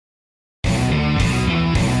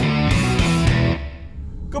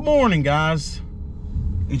Good morning, guys.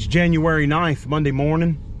 It's January 9th, Monday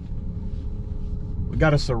morning. We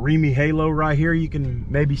got us a Reme halo right here. You can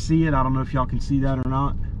maybe see it. I don't know if y'all can see that or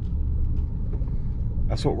not.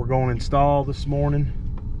 That's what we're going to install this morning.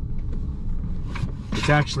 It's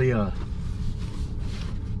actually a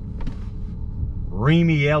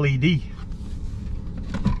Reme LED.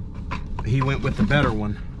 He went with the better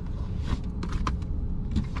one.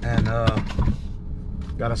 And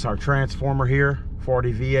got us our transformer here,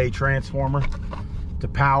 40 VA transformer to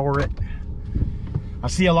power it. I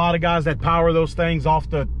see a lot of guys that power those things off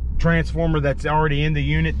the transformer that's already in the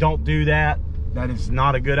unit. Don't do that. That is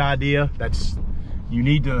not a good idea. You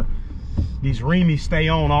need to, these Reme stay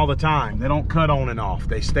on all the time. They don't cut on and off.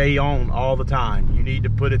 They stay on all the time. You need to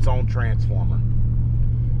put its own transformer.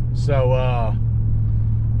 So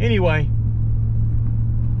anyway,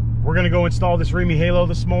 we're gonna go install this Reme halo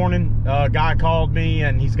this morning. A guy called me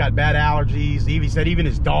and he's got bad allergies. He said even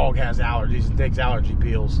his dog has allergies and takes allergy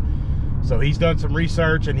pills. So he's done some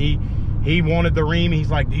research and he wanted the Reme.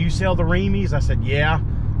 He's like, do you sell the Remes? I said, yeah.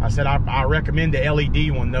 I said, I recommend the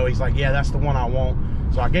LED one though. He's like, yeah, that's the one I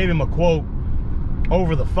want. So I gave him a quote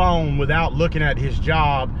over the phone without looking at his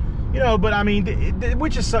job. You know, but I mean,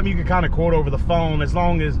 which is something you can kind of quote over the phone as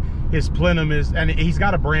long as his plenum is, and he's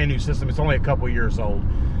got a brand new system. It's only a couple years old.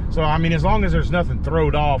 So, I mean, as long as there's nothing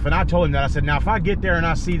throwed off, and I told him that, I said, now if I get there and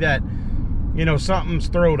I see that, you know, something's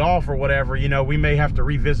throwed off or whatever, you know, we may have to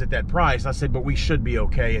revisit that price. I said, but we should be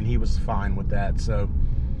okay, and he was fine with that. So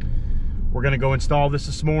we're gonna go install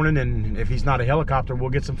this morning, and if he's not a helicopter, we'll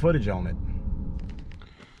get some footage on it.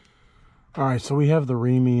 All right, so we have the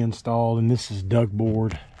Reme installed, and this is duct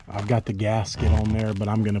board. I've got the gasket on there, but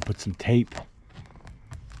I'm gonna put some tape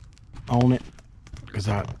on it because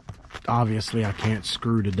obviously I can't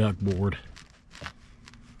screw the duct board,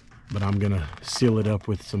 but I'm gonna seal it up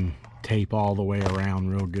with some tape all the way around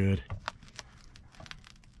real good.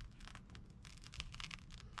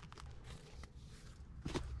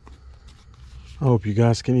 I hope you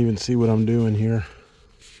guys can even see what I'm doing here.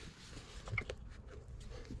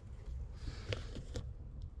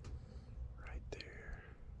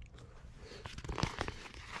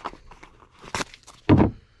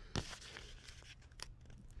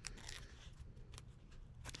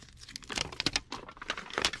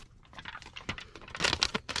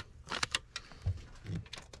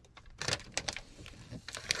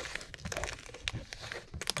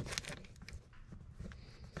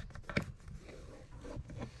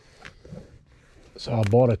 So I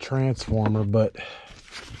bought a transformer, but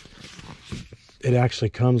it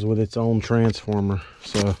actually comes with its own transformer,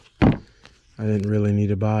 so I didn't really need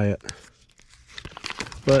to buy it.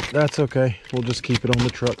 But that's okay. We'll just keep it on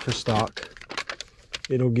the truck for stock.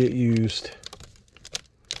 It'll get used.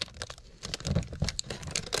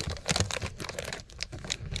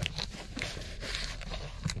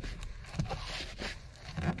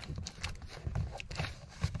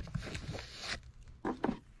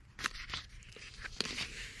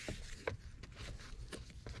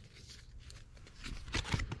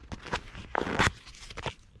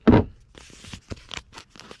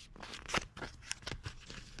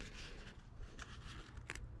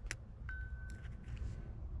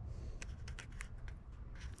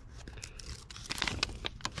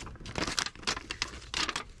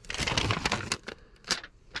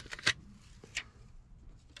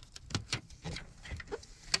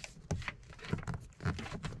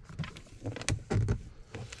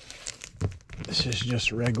 This is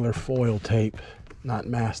just regular foil tape, not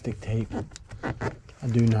mastic tape. I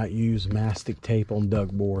do not use mastic tape on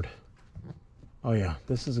duct board. Oh yeah,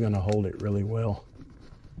 this is gonna hold it really well.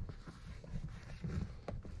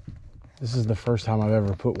 This is the first time I've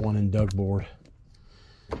ever put one in duct board.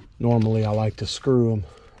 Normally I like to screw them,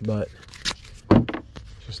 but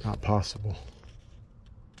it's just not possible.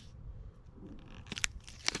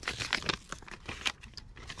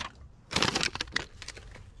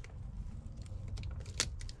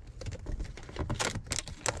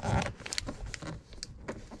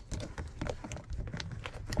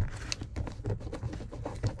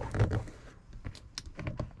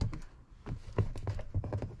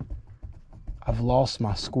 I've lost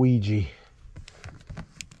my squeegee.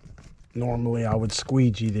 Normally I would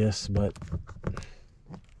squeegee this, but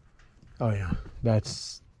oh yeah,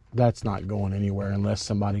 that's not going anywhere unless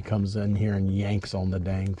somebody comes in here and yanks on the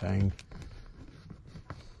dang thing.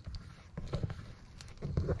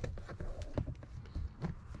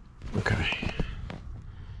 Okay.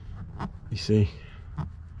 You see?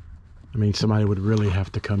 I mean, somebody would really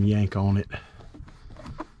have to come yank on it.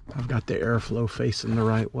 I've got the airflow facing the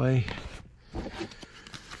right way.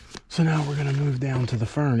 So now we're gonna move down to the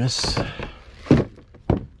furnace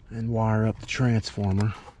and wire up the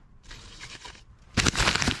transformer.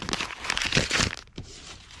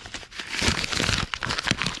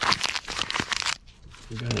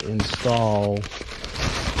 I'm going to install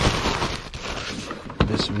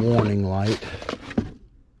this warning light.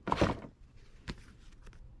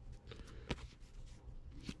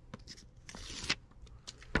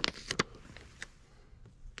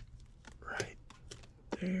 Right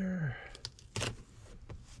there.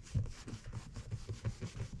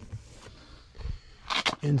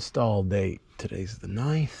 Install date, today's the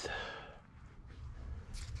 9th.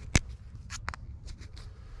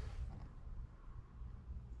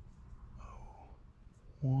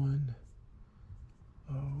 One,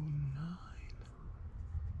 09/23.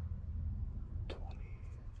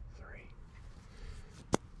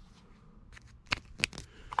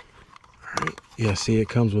 All right. Yeah, see, it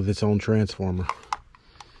comes with its own transformer,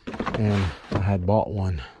 and I had bought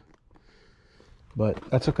one, but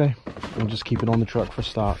that's okay. We'll just keep it on the truck for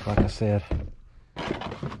stock, like I said.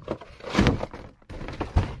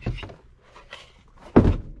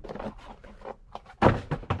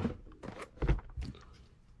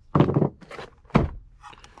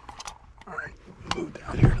 Move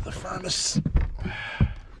down here to the furnace.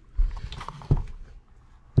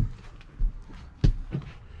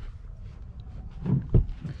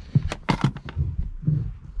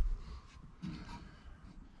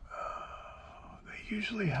 They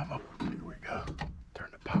usually have a, here we go. Turn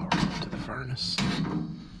the power on to the furnace.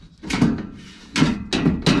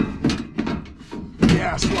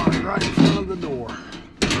 Gas line right in front of the door.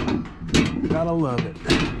 Gotta love it.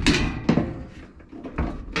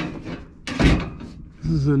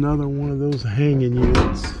 This is another one of those hanging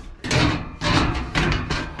units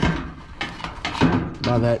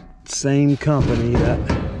by that same company that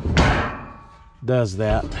does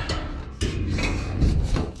that.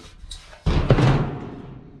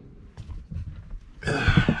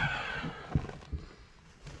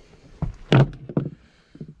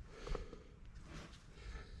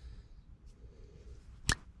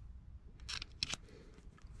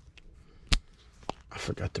 I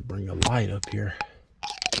forgot to bring a light up here.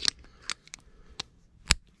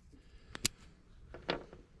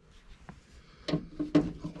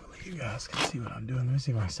 You guys can see what I'm doing. Let me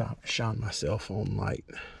see if I shine my cell phone light.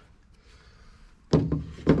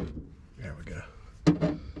 There we go.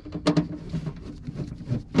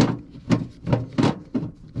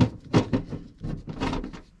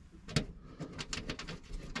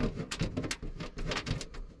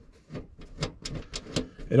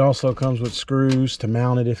 It also comes with screws to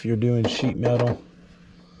mount it if you're doing sheet metal.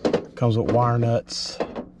 Comes with wire nuts,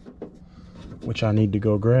 which I need to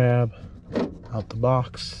go grab out the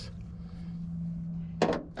box.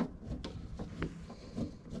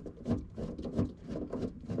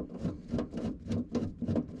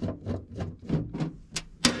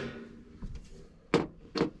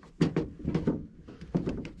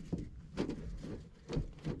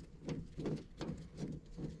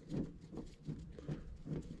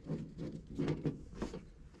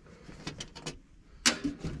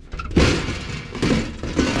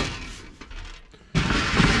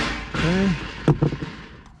 Okay.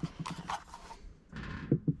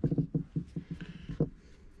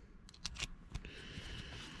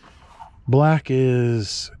 Black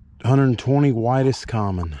is 120, whitest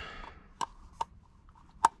common.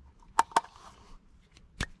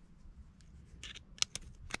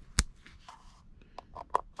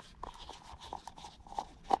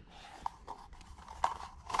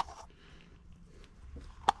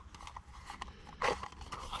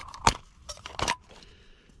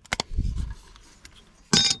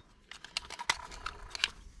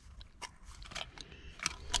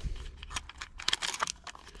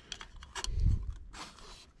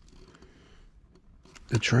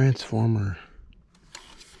 The transformer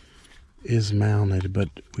is mounted, but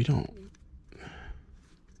we don't.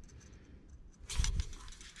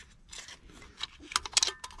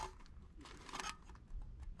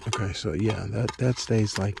 Okay, so yeah, that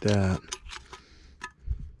stays like that.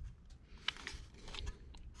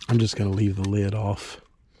 I'm just gonna leave the lid off.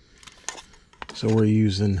 So we're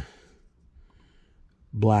using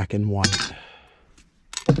black and white.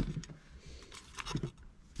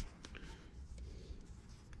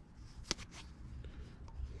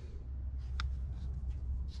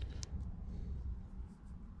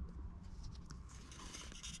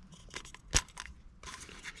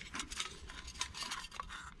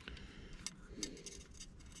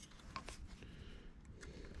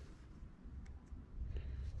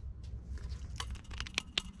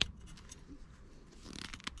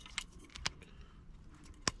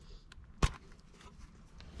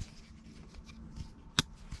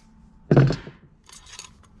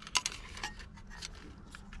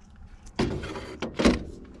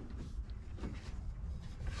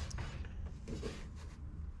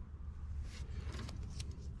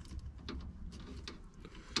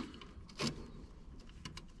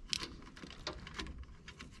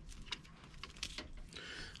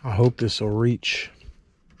 I hope this will reach.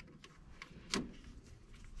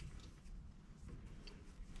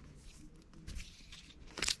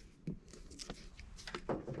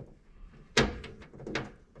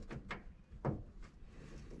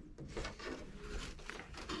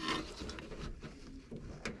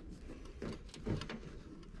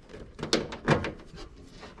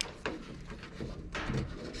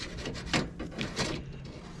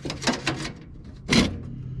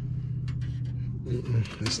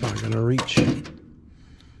 It's not going to reach.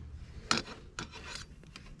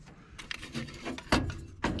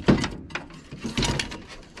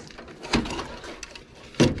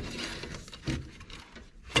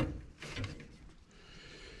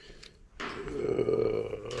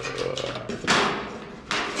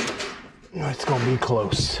 It's going to be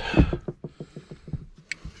close.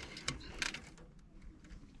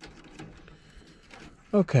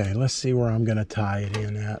 Okay, let's see where I'm going to tie it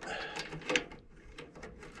in at.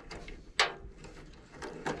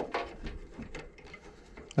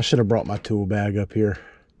 I should have brought my tool bag up here.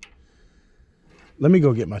 Let me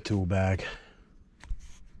go get my tool bag.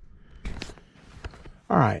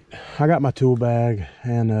 All right, I got my tool bag,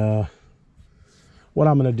 and what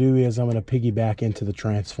I'm going to do is I'm going to piggyback into the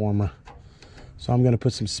transformer. So I'm going to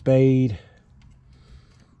put some spade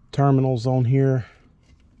terminals on here,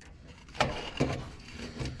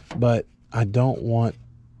 but I don't want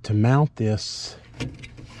to mount this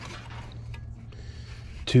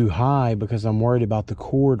too high because I'm worried about the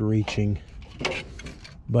cord reaching,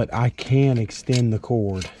 but I can extend the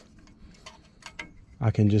cord.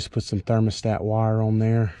 I can just put some thermostat wire on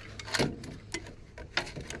there.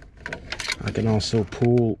 I can also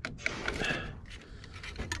pull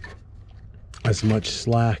as much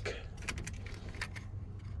slack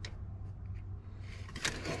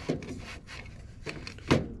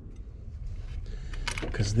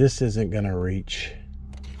because this isn't going to reach.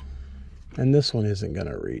 And this one isn't going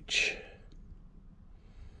to reach.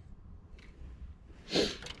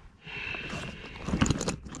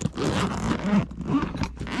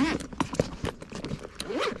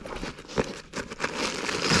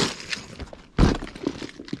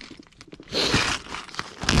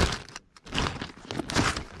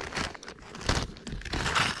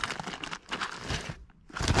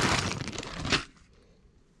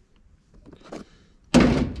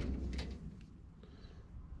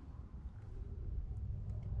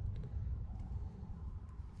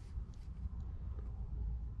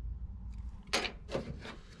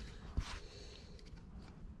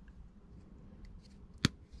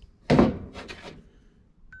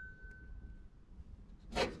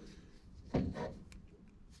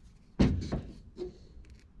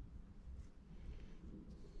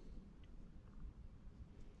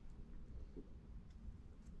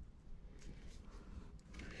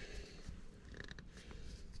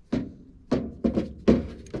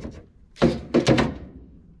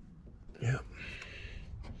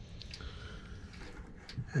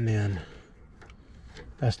 And then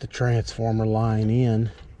that's the transformer line in,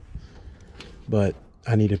 but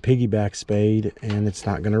I need a piggyback spade and it's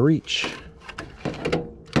not going to reach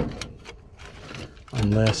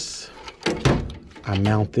unless I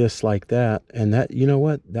mount this like that. And that, you know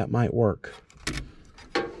what, that might work.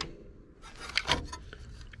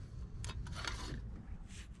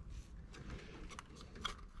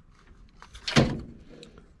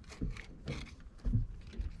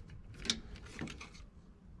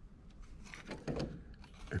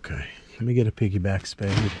 Okay, let me get a piggyback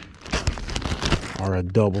spade or a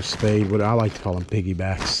double spade, what I like to call them,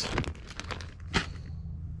 piggybacks.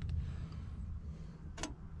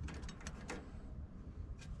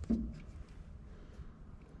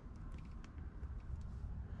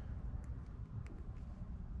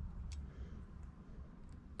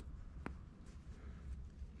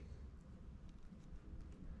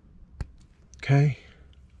 Okay,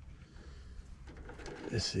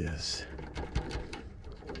 this is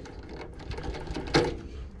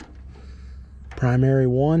primary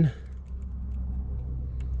one.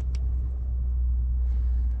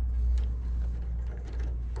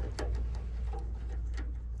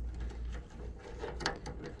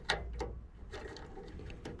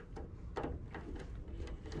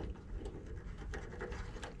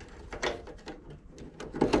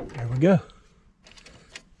 There we go.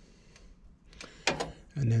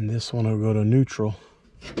 And then this one will go to neutral.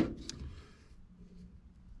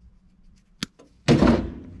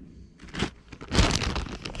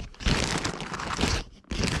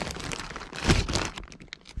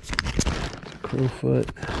 Crowfoot.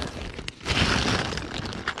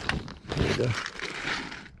 There we go.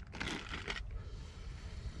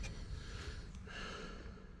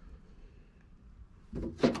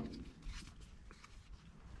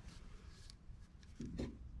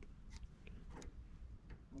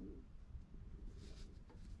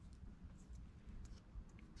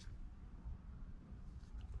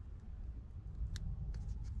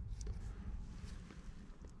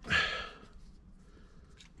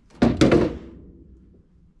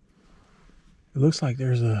 It looks like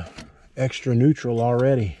there's a extra neutral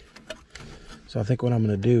already. So I think what I'm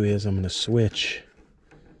going to do is I'm going to switch.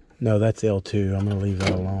 No, that's L2. I'm going to leave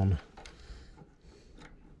that alone.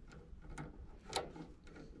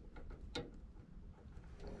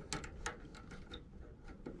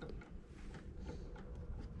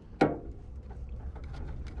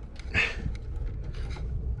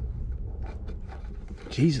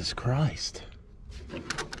 Jesus Christ.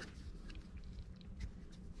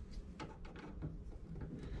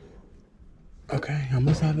 Okay, I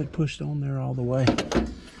must have it pushed on there all the way.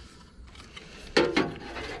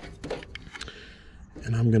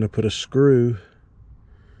 And I'm going to put a screw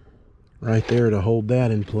right there to hold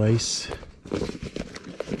that in place.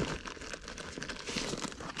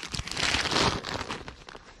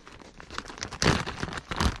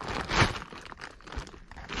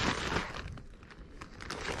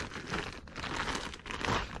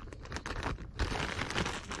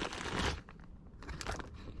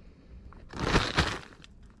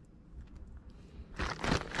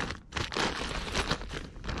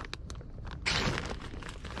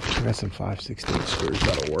 I got some 5/16 screws,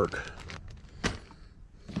 that'll work.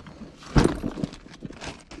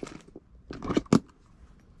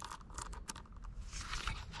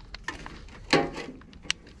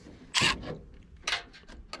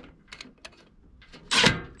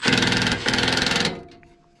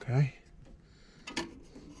 Okay.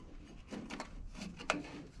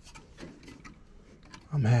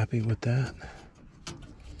 I'm happy with that.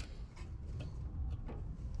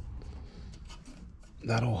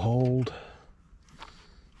 That'll hold.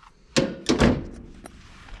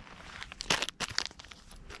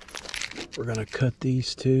 We're gonna cut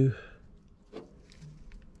these two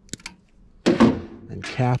and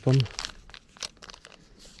cap them.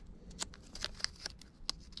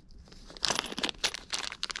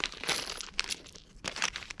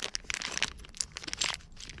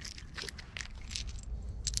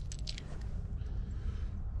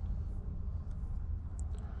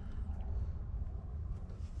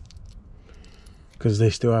 Because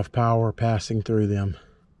they still have power passing through them.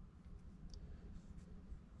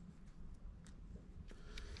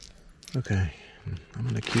 Okay, I'm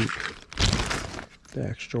going to keep the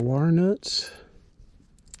extra wire nuts.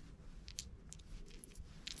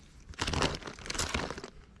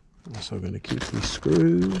 I'm also going to keep these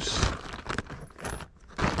screws.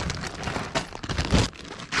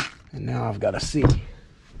 And now I've got to see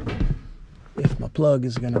if my plug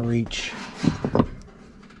is going to reach.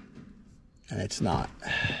 And it's not.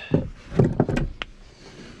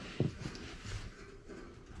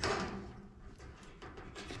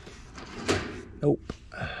 Nope.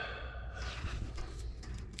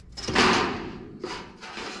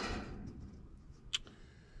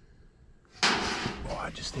 Oh, I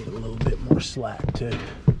just need a little bit more slack too.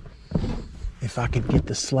 If I could get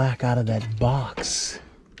the slack out of that box,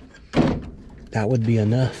 that would be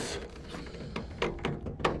enough.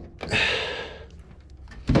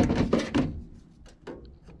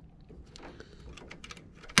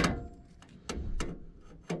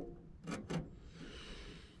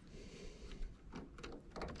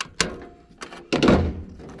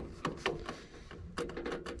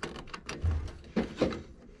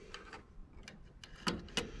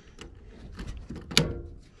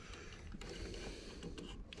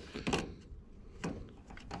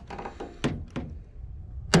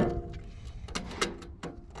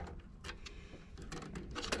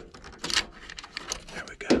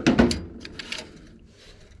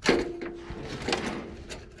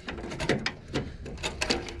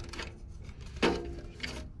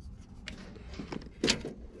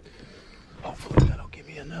 Hopefully that'll give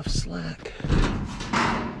me enough slack.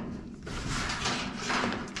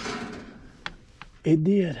 It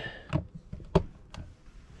did.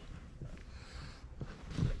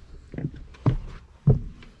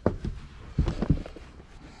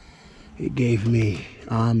 It gave me,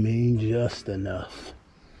 I mean, just enough.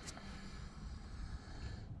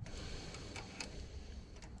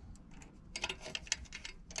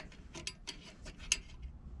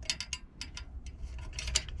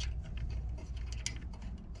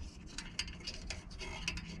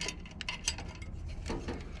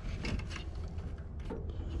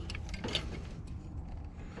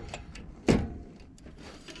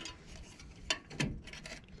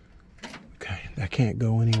 That can't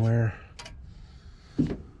go anywhere.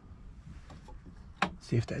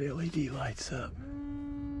 See if that LED lights up.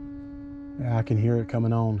 Yeah, I can hear it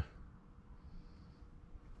coming on.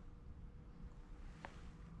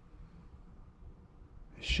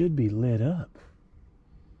 It should be lit up.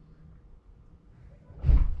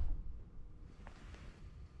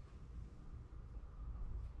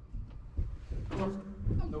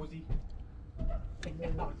 cozy.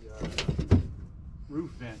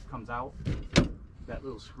 Roof vent comes out. That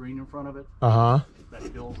little screen in front of it. That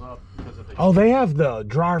fills up because of the. Oh, they have the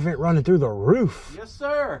dryer vent running through the roof. Yes,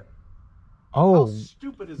 sir. Oh, how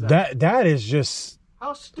stupid is that? That is just.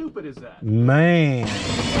 How stupid is that? Man.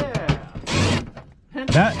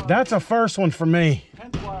 Yeah. That's a first one for me.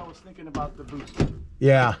 Hence why I was thinking about the booster.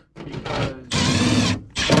 Yeah. Because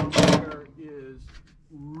there is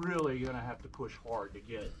really gonna have to push hard to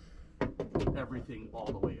get everything all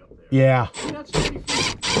the way up there. Yeah. And that's 30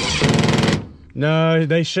 feet. No,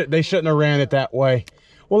 they shouldn't have ran it that way.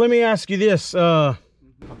 Well, let me ask you this. Come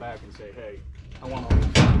back and say, hey, I want all this.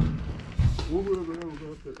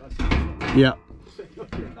 Yeah.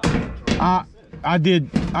 I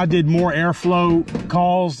did more airflow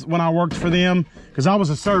calls when I worked for them because I was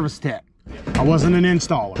a service tech. I wasn't an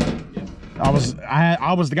installer. I was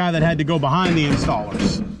the guy that had to go behind the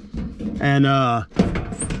installers. And I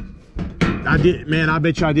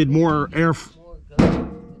bet you I did more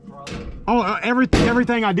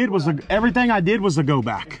everything I did was a go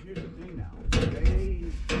back. Here's the thing now.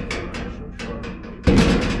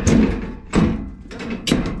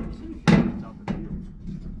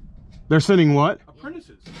 They're sending what?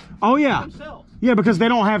 Apprentices. Oh yeah. Themselves. Yeah, because they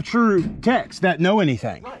don't have true techs that know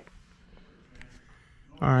anything. Right.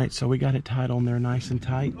 All right, so we got it tied on there nice and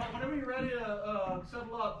tight. Whenever you're ready to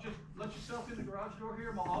settle up, just let yourself in the garage door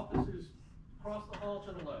here. My office is across the hall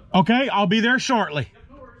to the left. Okay, I'll be there shortly. Yep,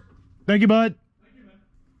 no worries. Thank you, bud. Thank you, man.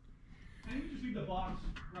 And you can just leave the box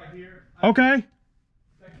right here. Okay.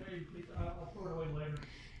 I'll throw it away later.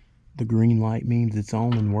 The green light means it's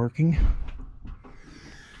on and working.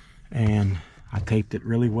 And I taped it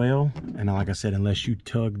really well. And like I said, unless you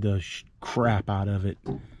tug the crap out of it,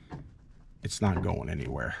 it's not going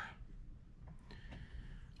anywhere.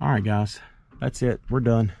 All right, guys. That's it. We're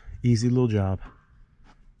done. Easy little job.